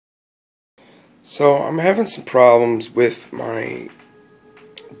So I'm having some problems with my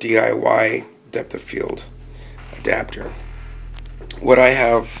DIY depth of field adapter. What I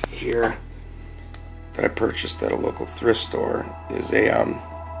have here that I purchased at a local thrift store is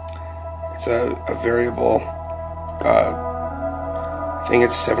it's a variable. I think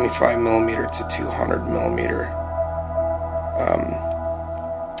it's 75 millimeter to 200 millimeter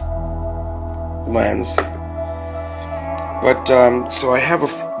lens. But so I have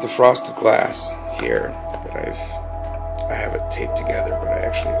the frosted glass here that I have it taped together, but I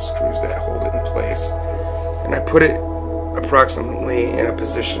actually have screws that hold it in place, and I put it approximately in a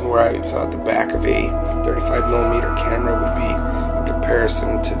position where I thought the back of a 35 millimeter camera would be in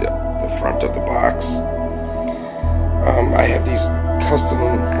comparison to the front of the box. I have these custom.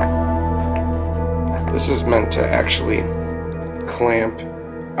 This is meant to actually clamp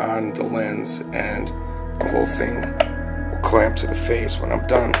on the lens, and the whole thing clamp to the face when I'm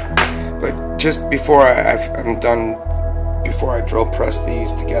done. But just before I'm done, before I drill press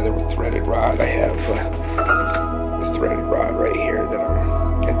these together with threaded rod, I have the threaded rod right here that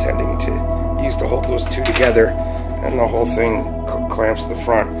I'm intending to use to hold those two together, and the whole thing clamps to the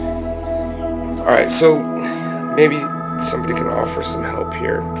front. Alright, so maybe somebody can offer some help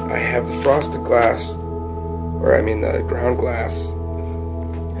here. I have the frosted glass, or I mean the ground glass,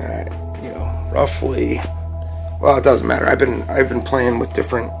 roughly. Well, it doesn't matter. I've been playing with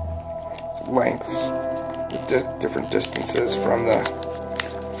different lengths, with different distances from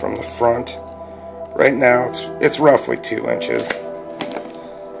the front. Right now, it's roughly 2 inches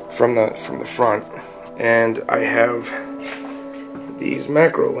from the front, and I have these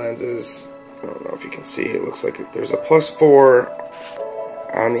macro lenses. I don't know if you can see. It looks like there's a +4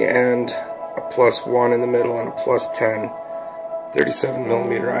 on the end, a +1 in the middle, and a +10. 37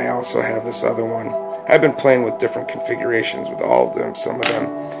 millimeter. I also have this other one. I've been playing with different configurations with all of them, some of them,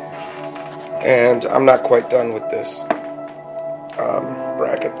 and I'm not quite done with this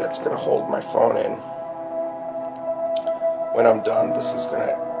bracket that's going to hold my phone in. When I'm done, this is going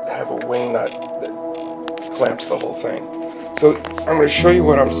to have a wing nut that clamps the whole thing. So I'm going to show you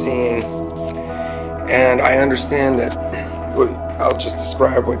what I'm seeing, and I understand that. I'll just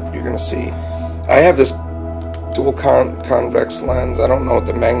describe what you're going to see. I have this dual convex lens. I don't know what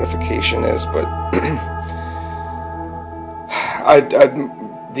the magnification is, but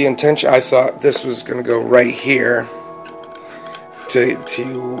the intention, I thought this was going to go right here to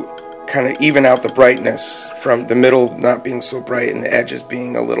kind of even out the brightness, from the middle not being so bright and the edges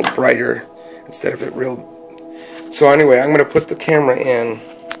being a little brighter instead of it real. So anyway, I'm going to put the camera in.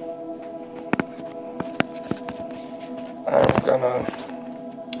 I'm going to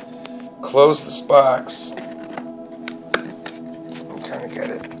close this box, get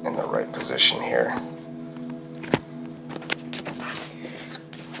it in the right position here,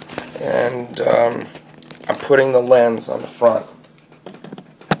 and I'm putting the lens on the front,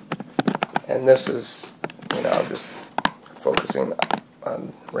 and this is, I'm just focusing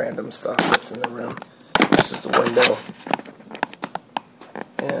on random stuff that's in the room. This is the window,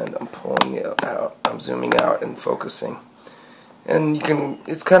 and I'm pulling it out, I'm zooming out and focusing, and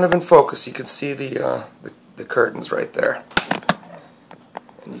it's kind of in focus. You can see the curtains right there.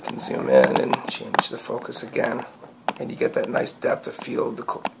 And you can zoom in and change the focus again, and you get that nice depth of field.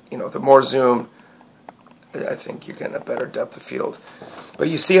 The more zoom, I think you're getting a better depth of field. But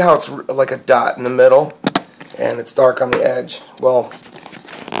you see how it's like a dot in the middle, and it's dark on the edge. Well,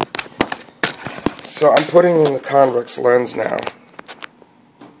 so I'm putting in the convex lens now.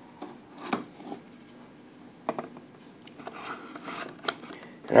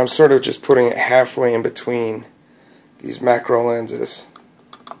 And I'm sort of just putting it halfway in between these macro lenses.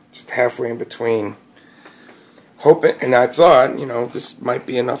 Just halfway in between, hoping, and I thought, this might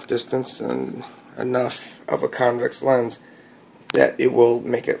be enough distance and enough of a convex lens that it will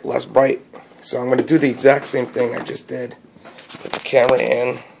make it less bright. So I'm going to do the exact same thing I just did. Put the camera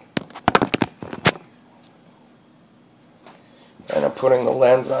in, and I'm putting the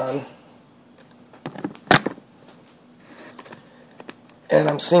lens on, and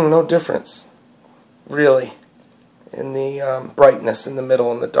I'm seeing no difference, really, in the brightness in the middle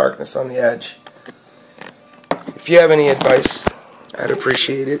and the darkness on the edge. If you have any advice, I'd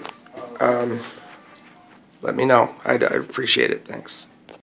appreciate it. Let me know. I'd appreciate it. Thanks.